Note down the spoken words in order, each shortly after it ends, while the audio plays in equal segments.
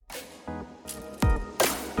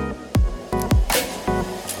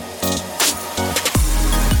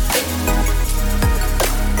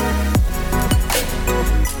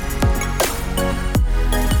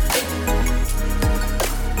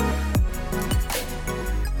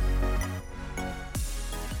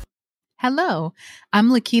Hello, I'm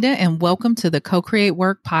Lakita, and welcome to the Co-Create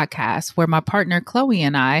Work podcast, where my partner Chloe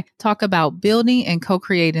and I talk about building and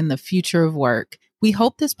co-creating the future of work. We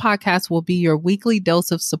hope this podcast will be your weekly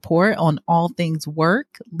dose of support on all things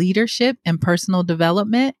work, leadership, and personal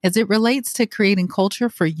development as it relates to creating culture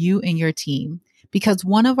for you and your team. Because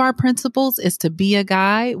one of our principles is to be a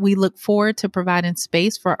guide, we look forward to providing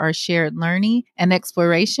space for our shared learning and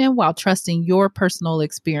exploration while trusting your personal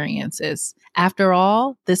experiences. After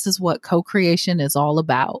all, this is what co-creation is all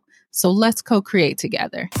about. So let's co-create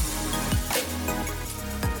together.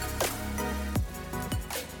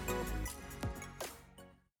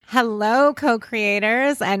 Hello,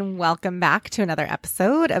 co-creators, and welcome back to another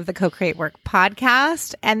episode of the Co-Create Work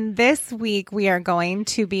podcast. And this week, we are going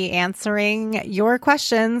to be answering your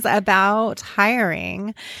questions about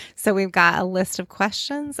hiring. So we've got a list of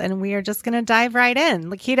questions, and we are just going to dive right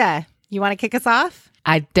in. Lakita, you want to kick us off?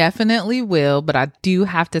 I definitely will, but I do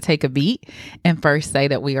have to take a beat and first say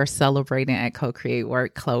that we are celebrating at Co-Create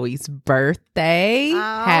Work Chloe's birthday.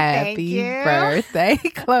 Happy birthday,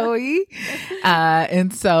 Chloe.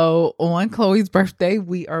 And so on Chloe's birthday,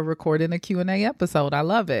 we are recording a Q&A episode. I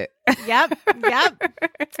love it. Yep.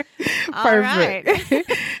 Perfect. Right.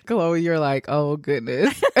 Chloe, you're like, oh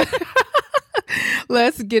goodness.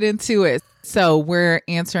 Let's get into it. So we're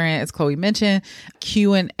answering, as Chloe mentioned,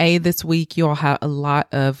 Q&A this week. You all have a lot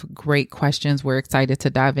of great questions we're excited to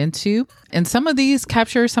dive into. And some of these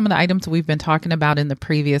capture some of the items we've been talking about in the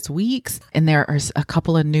previous weeks. And there are a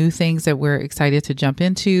couple of new things that we're excited to jump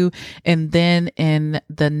into. And then in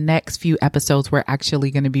the next few episodes, we're actually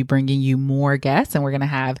going to be bringing you more guests. And we're going to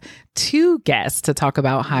have 2 guests to talk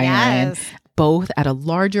about hiring. Yes. Both at a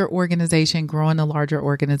larger organization, growing a larger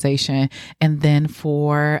organization, and then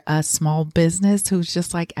for a small business who's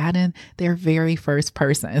just like adding their very first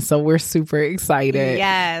person. So we're super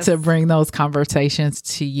excited to bring those conversations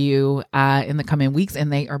to you in the coming weeks,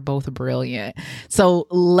 and they are both brilliant. So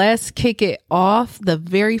let's kick it off. The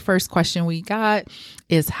very first question we got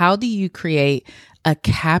is, how do you create a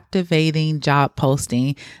captivating job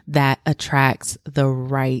posting that attracts the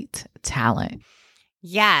right talent?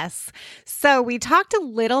 Yes. So we talked a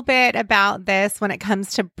little bit about this when it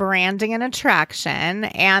comes to branding and attraction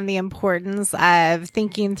and the importance of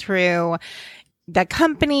thinking through the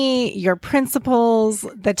company, your principles,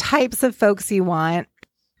 the types of folks you want.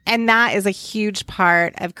 And that is a huge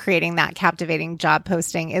part of creating that captivating job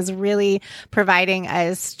posting, is really providing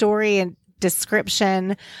a story and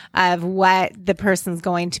description of what the person's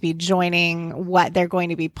going to be joining, what they're going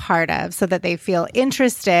to be part of, so that they feel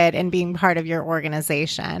interested in being part of your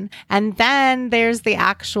organization. And then there's the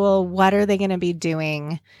actual, what are they going to be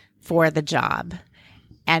doing for the job?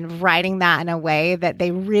 And writing that in a way that they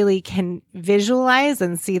really can visualize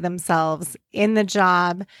and see themselves in the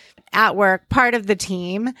job, at work, part of the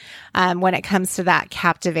team, when it comes to that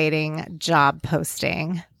captivating job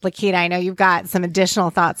posting. Lakita, I know you've got some additional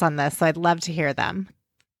thoughts on this, so I'd love to hear them.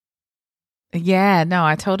 Yeah, no,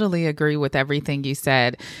 I totally agree with everything you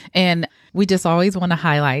said. And we just always want to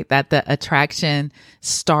highlight that the attraction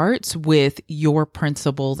starts with your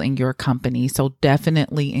principles and your company. So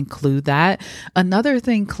definitely include that. Another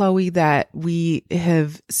thing, Chloe, that we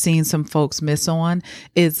have seen some folks miss on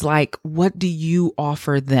is like, what do you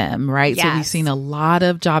offer them, right? Yes. So we've seen a lot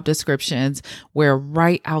of job descriptions where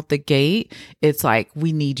right out the gate, it's like,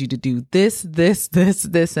 we need you to do this,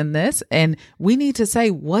 and this. And we need to say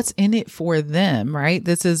what's in it for them, right?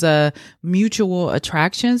 This is a mutual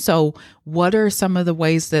attraction. So what are some of the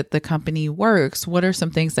ways that the company works? What are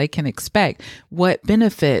some things they can expect? What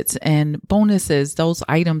benefits and bonuses, those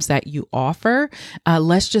items that you offer?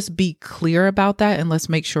 Let's just be clear about that, and let's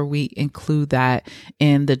make sure we include that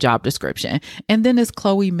in the job description. And then, as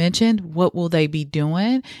Chloe mentioned, what will they be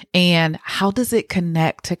doing and how does it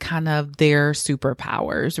connect to kind of their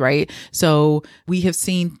superpowers, right? So we have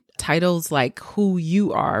seen titles like who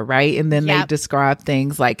you are, right? And then they describe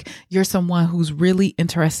things like, you're someone who's really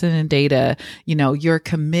interested in data. You know, you're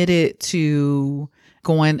committed to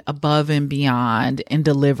going above and beyond in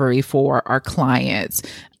delivery for our clients.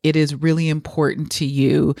 It is really important to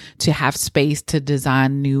you to have space to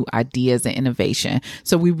design new ideas and innovation.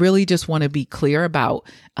 So we really just want to be clear about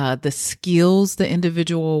the skills the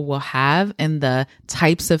individual will have and the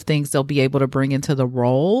types of things they'll be able to bring into the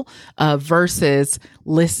role versus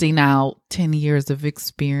listing out 10 years of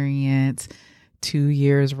experience, 2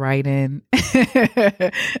 years writing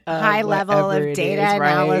high level of data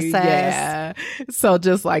analysis. Right? Yeah. So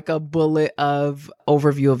just like a bullet of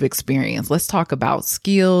overview of experience. Let's talk about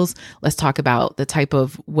skills. Let's talk about the type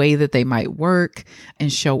of way that they might work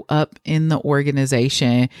and show up in the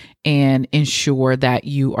organization and ensure that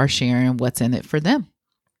you are sharing what's in it for them.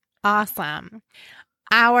 Awesome.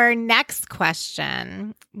 Our next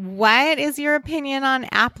question, what is your opinion on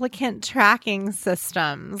applicant tracking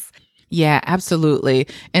systems? Yeah, absolutely.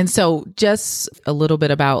 And so just a little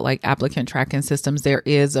bit about like applicant tracking systems. There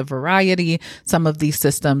is a variety. Some of these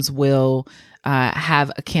systems will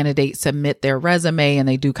have a candidate submit their resume and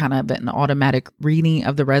they do kind of an automatic reading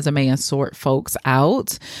of the resume and sort folks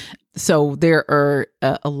out. So there are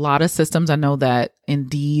a lot of systems. I know that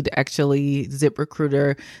Indeed, actually,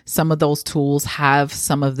 ZipRecruiter, some of those tools have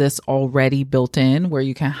some of this already built in where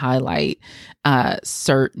you can highlight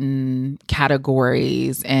certain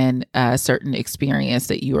categories and certain experience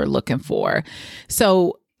that you are looking for.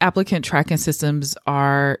 So applicant tracking systems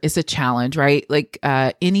it's a challenge, right? Like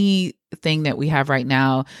anything that we have right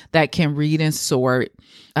now that can read and sort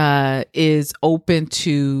is open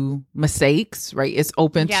to mistakes, right? It's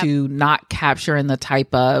open to not capturing the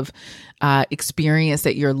type of experience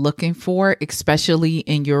that you're looking for, especially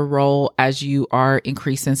in your role as you are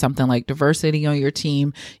increasing something like diversity on your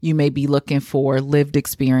team. You may be looking for lived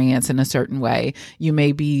experience in a certain way. You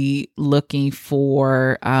may be looking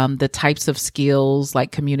for the types of skills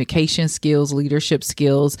like communication skills, leadership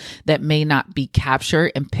skills that may not be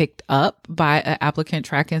captured and picked up by an applicant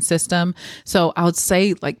tracking system. So I would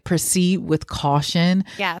say like proceed with caution.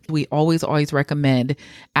 Yeah. We always recommend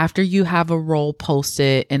after you have a role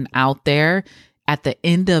posted and out there, at the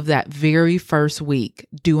end of that very first week,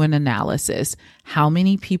 do an analysis. How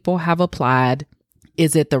many people have applied?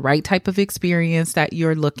 Is it the right type of experience that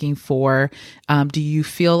you're looking for? Do you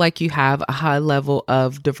feel like you have a high level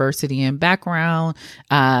of diversity in background?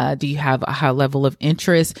 Do you have a high level of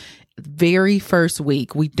interest? Very first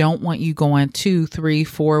week, we don't want you going 2, 3,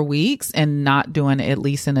 4 weeks and not doing at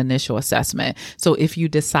least an initial assessment. So if you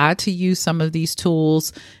decide to use some of these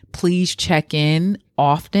tools, please check in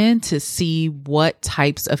often to see what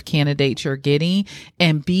types of candidates you're getting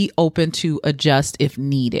and be open to adjust if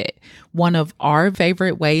needed. One of our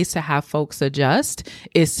favorite ways to have folks adjust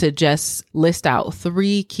is to just list out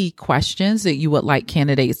 3 key questions that you would like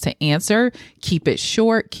candidates to answer. Keep it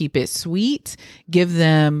short, keep it sweet, give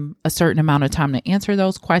them a certain amount of time to answer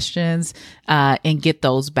those questions and get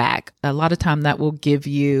those back. A lot of time that will give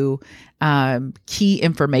you key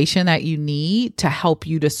information that you need to help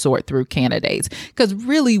you to sort through candidates. Because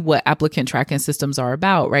really what applicant tracking systems are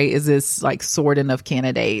about, right, is this like sorting of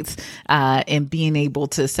candidates and being able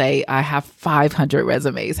to say, I have 500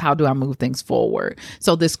 resumes. How do I move things forward?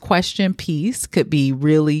 So this question piece could be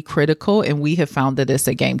really critical. And we have found that it's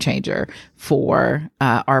a game changer for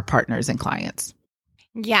our partners and clients.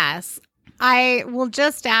 Yes. I will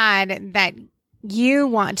just add that you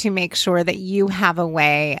want to make sure that you have a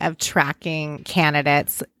way of tracking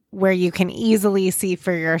candidates where you can easily see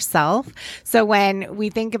for yourself. So when we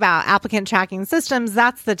think about applicant tracking systems,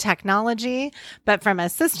 that's the technology. But from a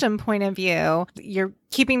system point of view, you're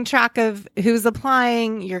keeping track of who's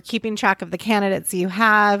applying, you're keeping track of the candidates you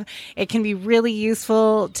have. It can be really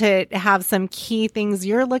useful to have some key things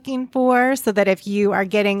you're looking for so that if you are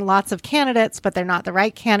getting lots of candidates, but they're not the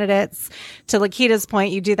right candidates, to Lakita's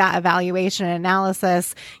point, you do that evaluation and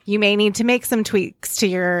analysis. You may need to make some tweaks to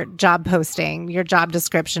your job posting, your job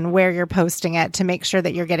description, where you're posting it to make sure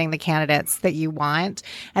that you're getting the candidates that you want.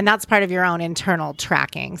 And that's part of your own internal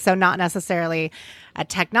tracking. So not necessarily a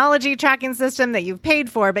technology tracking system that you've paid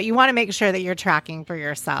for, but you want to make sure that you're tracking for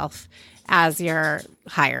yourself as you're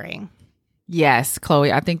hiring. Yes,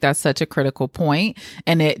 Chloe, I think that's such a critical point.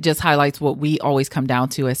 And it just highlights what we always come down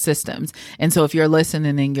to as systems. And so if you're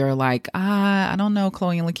listening and you're like, I don't know,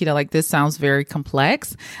 Chloe and Lakita, like this sounds very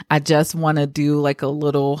complex. I just want to do like a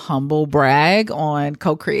little humble brag on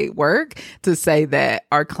Co-Create Work to say that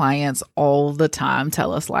our clients all the time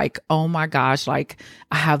tell us like, oh my gosh, like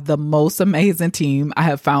I have the most amazing team. I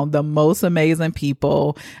have found the most amazing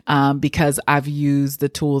people because I've used the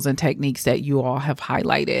tools and techniques that you all have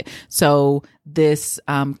highlighted. So this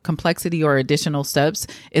complexity or additional steps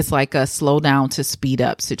is like a slow down to speed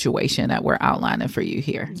up situation that we're outlining for you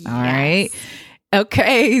here. Yes. All right.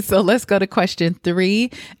 Okay, so let's go to question 3.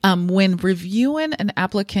 When reviewing an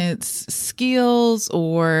applicant's skills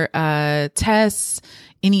or tests,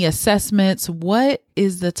 any assessments, what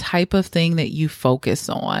is the type of thing that you focus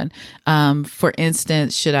on? For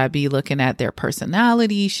instance, should I be looking at their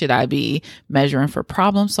personality? Should I be measuring for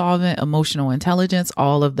problem solving, emotional intelligence,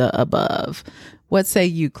 all of the above? What say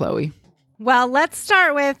you, Chloe? Well, let's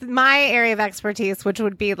start with my area of expertise, which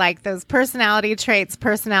would be like those personality traits,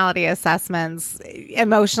 personality assessments,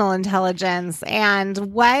 emotional intelligence.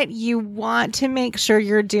 And what you want to make sure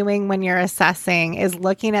you're doing when you're assessing is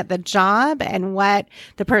looking at the job and what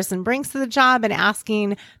the person brings to the job and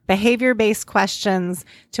asking behavior-based questions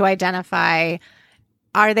to identify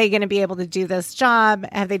Are they going to be able to do this job?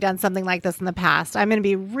 Have they done something like this in the past? I'm going to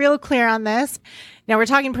be real clear on this. Now, we're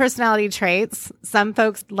talking personality traits. Some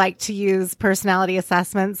folks like to use personality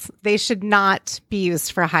assessments. They should not be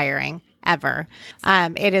used for hiring. Ever.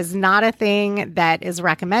 It is not a thing that is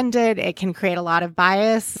recommended. It can create a lot of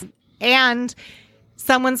bias, and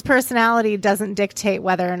someone's personality doesn't dictate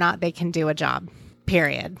whether or not they can do a job.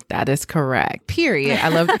 Period. That is correct. Period. I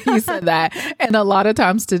love that you said that. And a lot of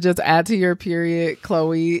times, to just add to your period,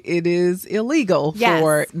 Chloe, it is illegal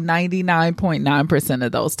for 99.9%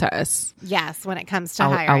 of those tests. Yes, when it comes to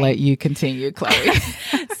hiring. I'll let you continue, Chloe.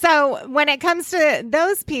 So when it comes to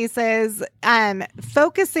those pieces,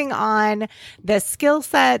 focusing on the skill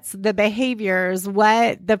sets, the behaviors,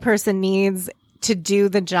 what the person needs to do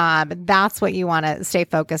the job, that's what you want to stay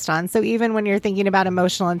focused on. So even when you're thinking about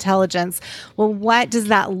emotional intelligence, well, what does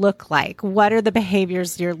that look like? What are the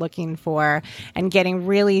behaviors you're looking for? And getting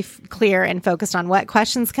really clear and focused on what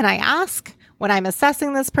questions can I ask when I'm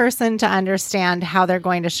assessing this person to understand how they're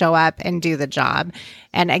going to show up and do the job.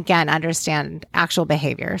 And again, understand actual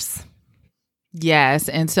behaviors. Yes.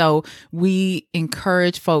 And so we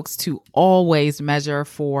encourage folks to always measure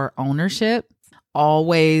for ownership,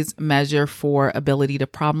 always measure for ability to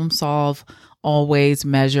problem solve, always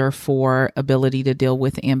measure for ability to deal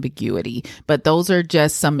with ambiguity. But those are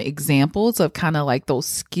just some examples of kind of like those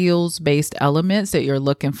skills-based elements that you're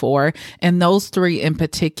looking for. And those three in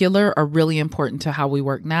particular are really important to how we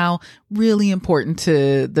work now, really important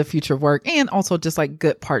to the future of work, and also just like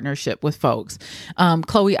good partnership with folks.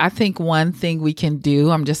 Chloe, I think one thing we can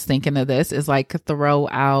do, I'm just thinking of this, is like throw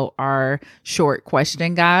out our short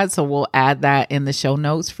question guide. So we'll add that in the show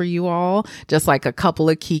notes for you all, just like a couple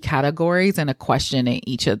of key categories and a question in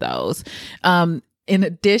each of those. In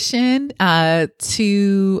addition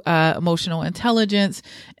to emotional intelligence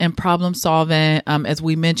and problem solving, as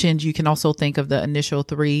we mentioned, you can also think of the initial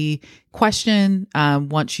 3 question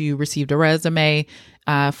once you received a resume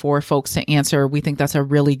for folks to answer. We think that's a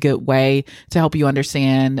really good way to help you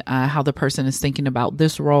understand how the person is thinking about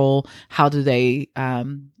this role. How do they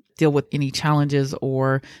deal with any challenges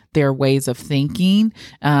or their ways of thinking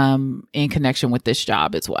in connection with this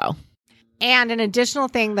job as well. And an additional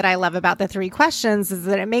thing that I love about the 3 questions is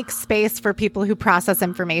that it makes space for people who process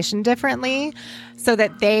information differently so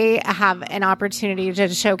that they have an opportunity to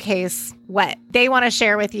showcase what they want to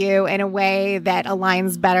share with you in a way that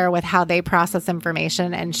aligns better with how they process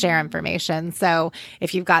information and share information. So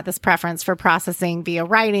if you've got this preference for processing via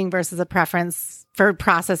writing versus a preference for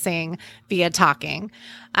processing via talking.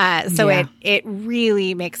 It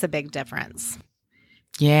really makes a big difference.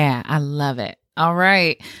 Yeah, I love it. All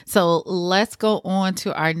right. So let's go on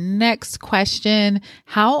to our next question.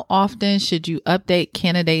 How often should you update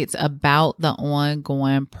candidates about the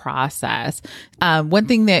ongoing process? One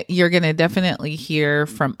thing that you're going to definitely hear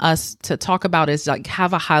from us to talk about is like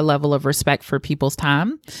have a high level of respect for people's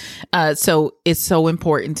time. So it's so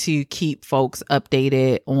important to keep folks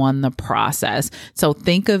updated on the process. So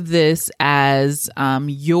think of this as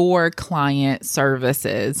your client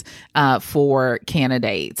services for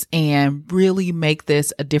candidates, and really make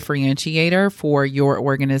this a differentiator for your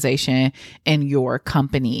organization and your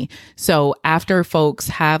company. So after folks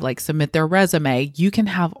have submit their resume, you can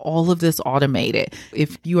have all of this automated.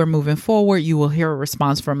 If you are moving forward, you will hear a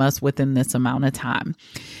response from us within this amount of time.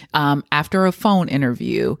 After a phone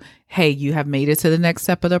interview, hey, you have made it to the next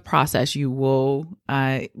step of the process. You will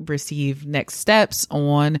receive next steps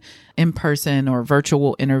on in-person or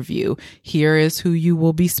virtual interview. Here is who you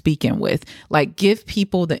will be speaking with. Give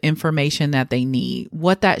people the information that they need.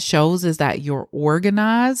 What that shows is that you're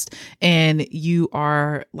organized and you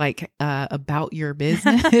are about your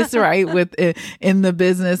business, right? In the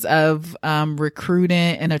business of recruiting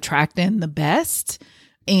and attracting the best.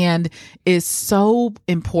 And it's so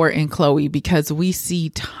important, Chloe, because we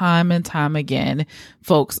see time and time again,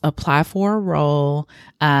 folks apply for a role.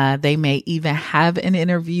 They may even have an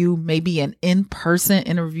interview, maybe an in-person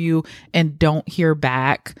interview, and don't hear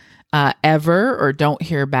back ever, or don't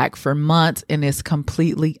hear back for months. And it's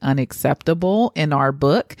completely unacceptable in our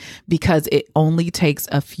book because it only takes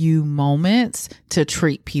a few moments to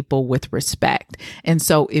treat people with respect. And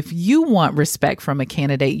so if you want respect from a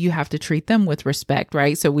candidate, you have to treat them with respect,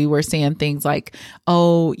 right? So we were saying things like,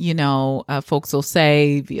 folks will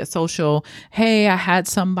say via social, hey, I had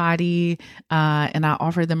somebody and I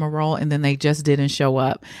offered them a role and then they just didn't show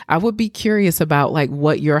up. I would be curious about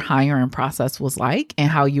what your hiring process was like and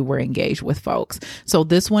how you were engage with folks. So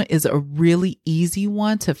this one is a really easy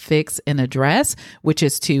one to fix and address, which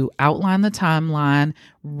is to outline the timeline,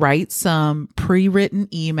 write some pre-written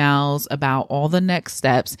emails about all the next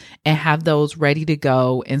steps, and have those ready to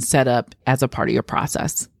go and set up as a part of your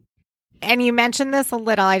process. And you mentioned this a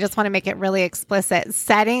little. I just want to make it really explicit.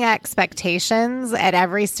 Setting expectations at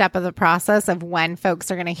every step of the process of when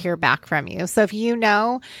folks are going to hear back from you. So if you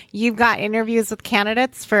know you've got interviews with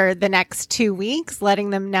candidates for the next 2 weeks,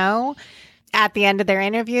 letting them know at the end of their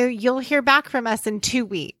interview, you'll hear back from us in 2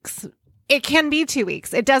 weeks. It can be 2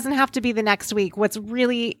 weeks. It doesn't have to be the next week. What's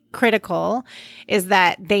really critical is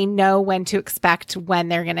that they know when to expect when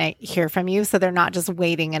they're going to hear from you, so they're not just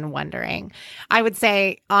waiting and wondering. I would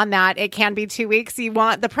say on that, it can be 2 weeks. You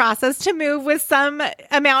want the process to move with some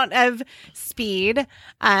amount of speed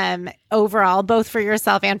overall, both for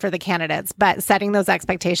yourself and for the candidates, but setting those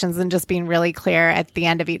expectations and just being really clear at the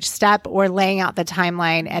end of each step, or laying out the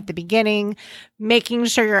timeline at the beginning, making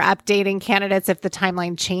sure you're updating candidates if the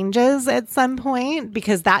timeline changes at some point,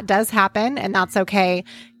 because that does happen and that's okay.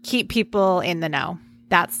 Keep people in the know.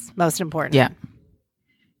 That's most important. Yeah,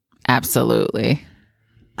 absolutely.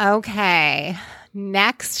 Okay.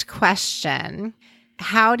 Next question.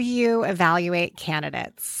 How do you evaluate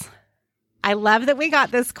candidates? I love that we got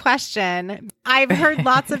this question. I've heard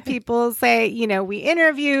lots of people say, we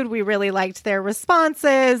interviewed, we really liked their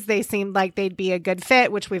responses. They seemed like they'd be a good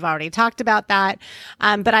fit, which we've already talked about that.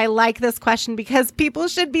 But I like this question because people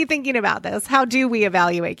should be thinking about this. How do we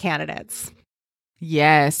evaluate candidates?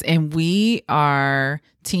 Yes. And we are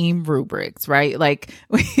team rubrics, right? Like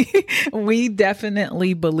we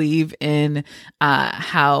definitely believe in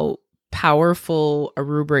how powerful a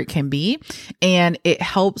rubric can be. And it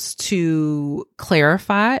helps to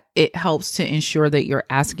clarify. It helps to ensure that you're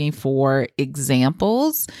asking for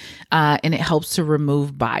examples, and it helps to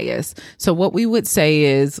remove bias. So what we would say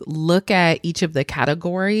is look at each of the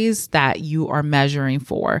categories that you are measuring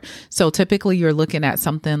for. So typically you're looking at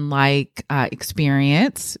something like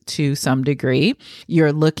experience to some degree.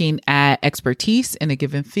 You're looking at expertise in a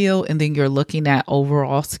given field, and then you're looking at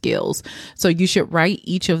overall skills. So you should write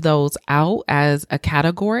each of those out as a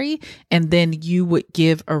category, and then you would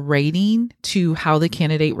give a rating to how the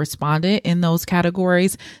candidate responded in those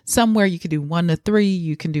categories. Somewhere you can do 1 to 3,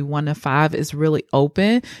 you can do 1 to 5, is really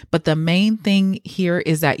open. But the main thing here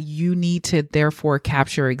is that you need to therefore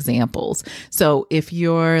capture examples. So if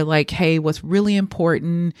you're like, hey, what's really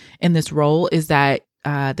important in this role is that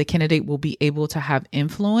the candidate will be able to have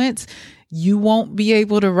influence, you won't be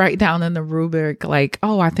able to write down in the rubric like,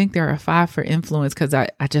 oh, I think they're a 5 for influence because I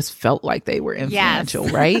just felt like they were influential,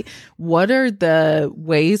 yes. Right? What are the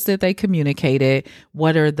ways that they communicated?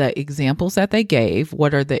 What are the examples that they gave?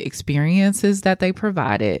 What are the experiences that they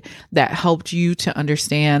provided that helped you to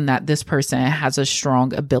understand that this person has a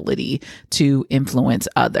strong ability to influence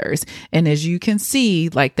others? And as you can see,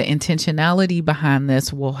 like the intentionality behind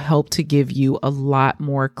this will help to give you a lot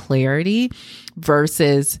more clarity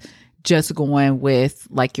versus just going with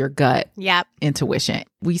like your gut intuition.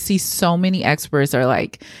 We see so many experts are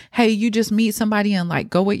like, hey, you just meet somebody and like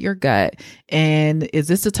go with your gut. And is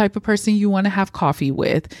this the type of person you want to have coffee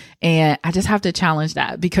with? And I just have to challenge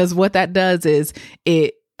that, because what that does is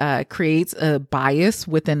it creates a bias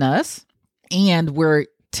within us, and we're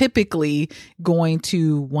typically going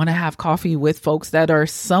to want to have coffee with folks that are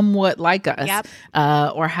somewhat like us,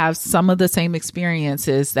 or have some of the same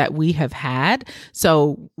experiences that we have had.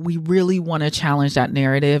 So we really want to challenge that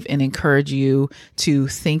narrative and encourage you to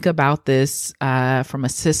think about this from a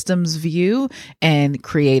systems view and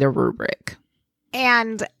create a rubric.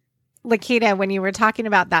 And Lakita, when you were talking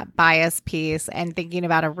about that bias piece and thinking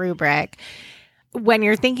about a rubric, when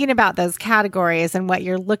you're thinking about those categories and what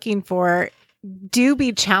you're looking for, do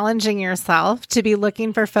be challenging yourself to be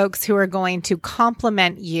looking for folks who are going to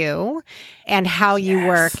complement you and how you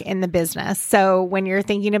work in the business. So when you're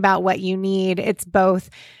thinking about what you need, it's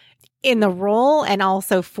both in the role and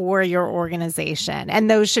also for your organization.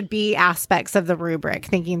 And those should be aspects of the rubric,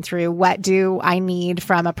 thinking through, what do I need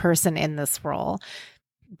from a person in this role?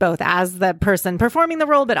 Both as the person performing the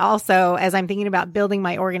role, but also as I'm thinking about building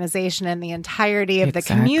my organization and the entirety of the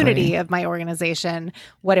community of my organization,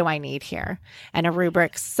 what do I need here? And a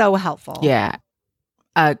rubric, so helpful. Yeah,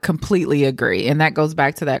 I completely agree. And that goes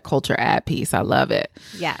back to that culture ad piece. I love it.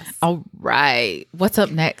 Yes. All right. What's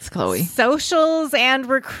up next, Chloe? Socials and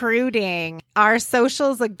recruiting. Are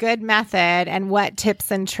socials a good method? And what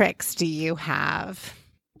tips and tricks do you have?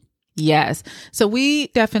 Yes. So we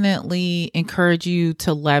definitely encourage you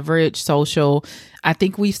to leverage social I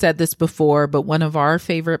think we've said this before, but one of our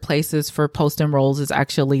favorite places for posting roles is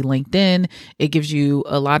actually LinkedIn. It gives you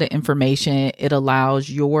a lot of information. It allows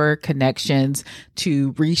your connections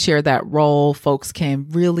to reshare that role. Folks can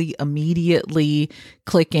really immediately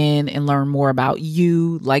click in and learn more about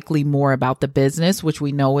you, likely more about the business, which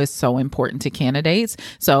we know is so important to candidates.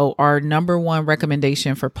 So our number one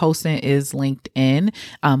recommendation for posting is LinkedIn.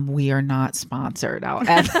 We are not sponsored out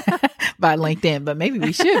by LinkedIn, but maybe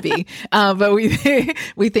we should be. But we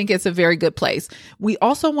think it's a very good place. We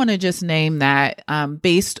also want to just name that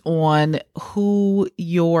based on who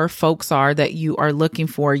your folks are that you are looking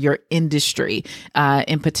for, your industry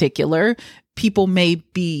in particular, people may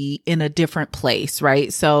be in a different place,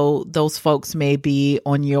 right? So those folks may be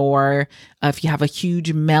on your, if you have a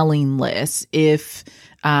huge mailing list, if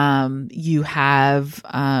you have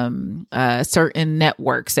certain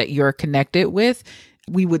networks that you're connected with,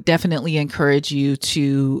 we would definitely encourage you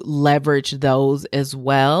to leverage those as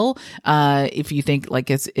well. If you think like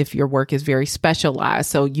if your work is very specialized,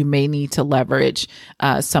 so you may need to leverage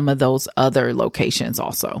some of those other locations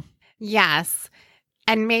also. Yes.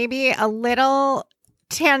 And maybe a little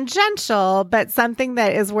tangential, but something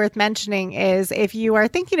that is worth mentioning is if you are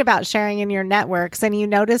thinking about sharing in your networks and you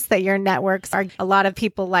notice that your networks are a lot of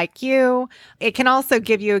people like you, it can also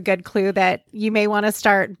give you a good clue that you may want to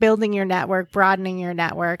start building your network, broadening your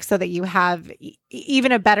network so that you have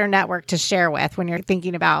even a better network to share with when you're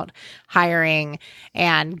thinking about hiring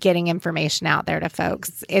and getting information out there to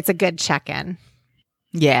folks. It's a good check-in.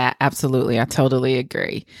 Yeah, absolutely. I totally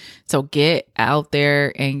agree. So get out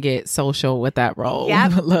there and get social with that role.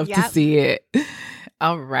 Yep, Love to see it.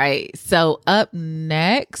 All right. So up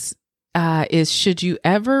next is should you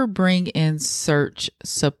ever bring in search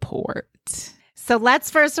support? So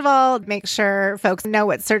let's first of all make sure folks know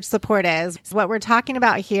what search support is. So what we're talking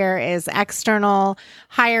about here is external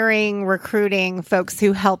hiring, recruiting, folks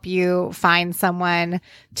who help you find someone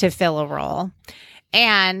to fill a role.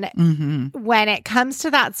 And when it comes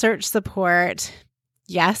to that search support,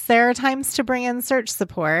 yes, there are times to bring in search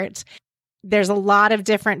support. There's a lot of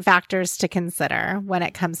different factors to consider when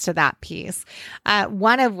it comes to that piece.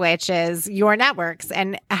 One of which is your networks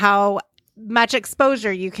and how much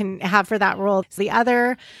exposure you can have for that role. The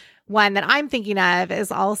other one that I'm thinking of is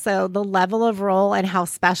also the level of role and how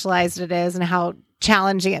specialized it is and how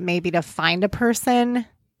challenging it may be to find the person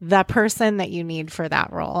that you need for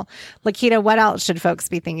that role. Lakita, what else should folks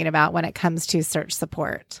be thinking about when it comes to search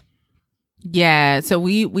support? Yeah. So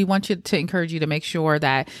we want you to encourage you to make sure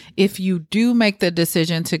that if you do make the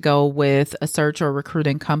decision to go with a search or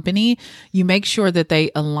recruiting company, you make sure that they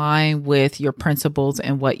align with your principles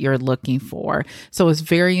and what you're looking for. So it's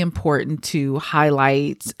very important to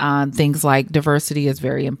highlight things like diversity is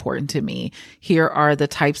very important to me. Here are the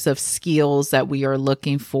types of skills that we are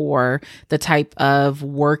looking for, the type of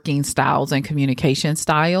working styles and communication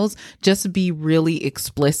styles. Just be really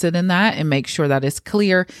explicit in that and make sure that it's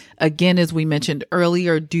clear. Again, as we mentioned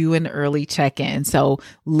earlier, do an early check-in. So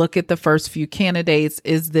look at the first few candidates.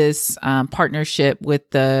 Is this partnership with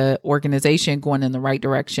the organization going in the right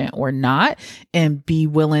direction or not? And be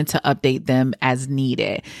willing to update them as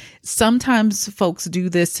needed. Sometimes folks do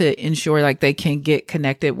this to ensure like they can get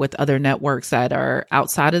connected with other networks that are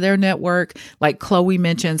outside of their network. Like Chloe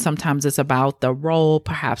mentioned, sometimes it's about the role,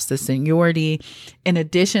 perhaps the seniority. In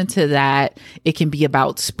addition to that, it can be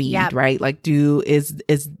about speed, right? Like is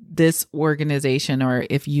this organization, or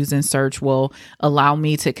if using search will allow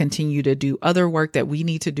me to continue to do other work that we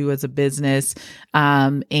need to do as a business.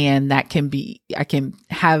 And that can be, I can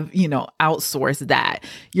have, outsource that.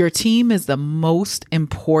 Your team is the most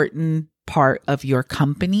important part of your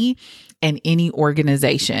company and any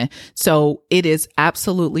organization. So it is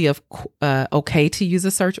absolutely okay to use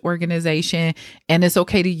a search organization, and it's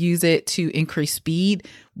okay to use it to increase speed.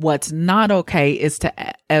 What's not okay is to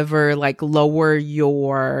ever lower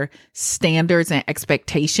your standards and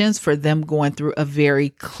expectations for them going through a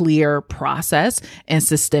very clear process and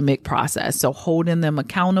systemic process. So holding them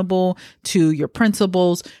accountable to your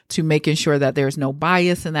principles, to making sure that there's no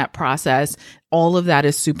bias in that process. All of that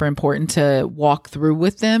is super important to walk through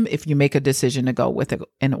with them if you make a decision to go with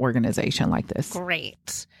an organization like this.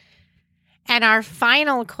 Great. And our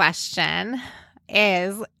final question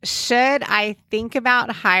is, should I think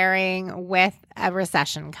about hiring with a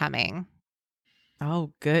recession coming?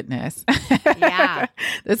 Oh, goodness. Yeah.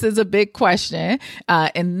 This is a big question.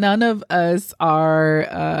 And none of us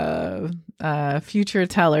are future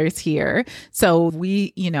tellers here. So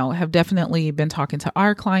we, have definitely been talking to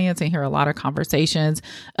our clients and hear a lot of conversations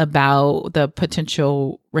about the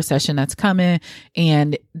potential recession that's coming?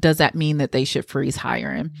 And does that mean that they should freeze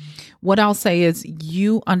hiring? What I'll say is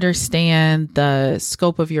you understand the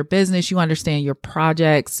scope of your business, you understand your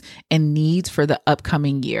projects and needs for the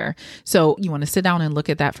upcoming year. So you want to sit down and look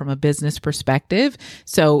at that from a business perspective.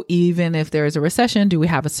 So even if there is a recession, do we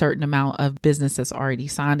have a certain amount of business that's already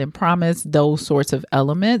signed and promised? Those sorts of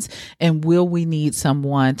elements. And will we need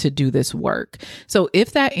someone to do this work? So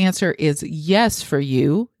if that answer is yes for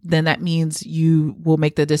you, then that means you will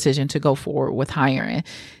make the decision to go forward with hiring.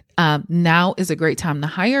 Now is a great time to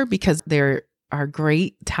hire because there are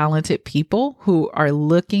great, talented people who are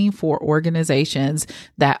looking for organizations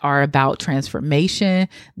that are about transformation,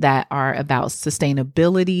 that are about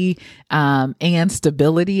sustainability, and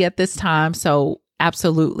stability at this time. So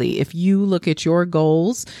absolutely. If you look at your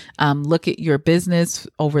goals, look at your business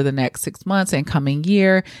over the next 6 months and coming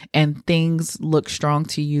year, and things look strong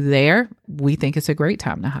to you there, we think it's a great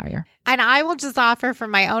time to hire. And I will just offer from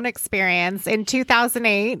my own experience in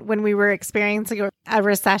 2008, when we were experiencing a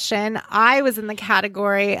recession, I was in the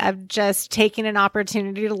category of just taking an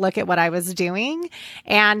opportunity to look at what I was doing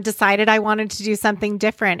and decided I wanted to do something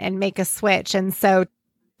different and make a switch. And so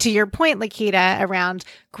to your point, Lakita, around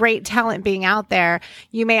great talent being out there,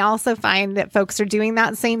 you may also find that folks are doing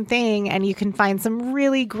that same thing, and you can find some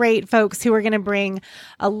really great folks who are going to bring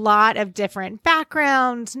a lot of different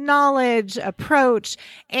background, knowledge, approach,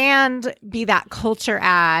 and be that culture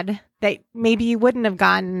add that maybe you wouldn't have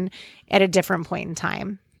gotten at a different point in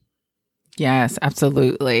time. Yes,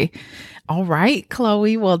 absolutely. All right,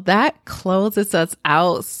 Chloe. Well, that closes us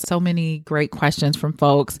out. So many great questions from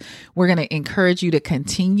folks. We're going to encourage you to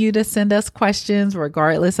continue to send us questions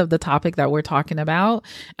regardless of the topic that we're talking about.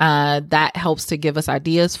 That helps to give us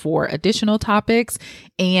ideas for additional topics.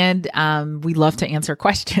 And we love to answer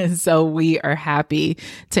questions. So we are happy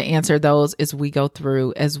to answer those as we go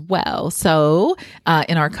through as well. So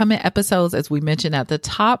in our coming episodes, as we mentioned at the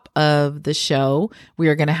top of the show, we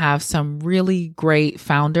are going to have some really great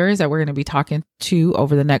founders that we're going to be talking to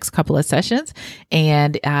over the next couple of sessions.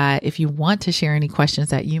 And if you want to share any questions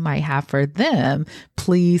that you might have for them,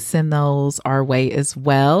 please send those our way as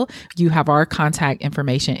well. You have our contact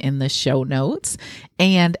information in the show notes.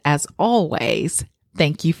 And as always,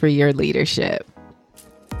 thank you for your leadership.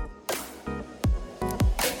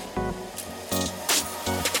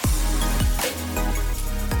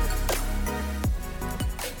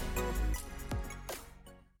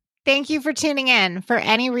 Thank you for tuning in. For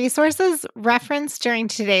any resources referenced during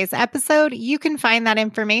today's episode, you can find that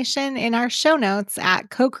information in our show notes at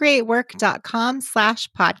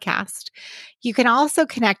cocreatework.com/podcast. You can also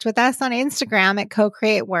connect with us on Instagram at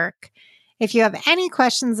CoCreateWork. If you have any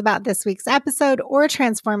questions about this week's episode or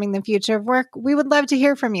transforming the future of work, we would love to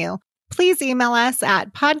hear from you. Please email us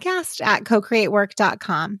at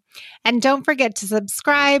podcast@cocreatework.com. And don't forget to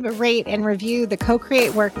subscribe, rate, and review the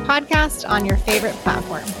Co-Create Work podcast on your favorite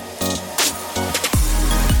platform.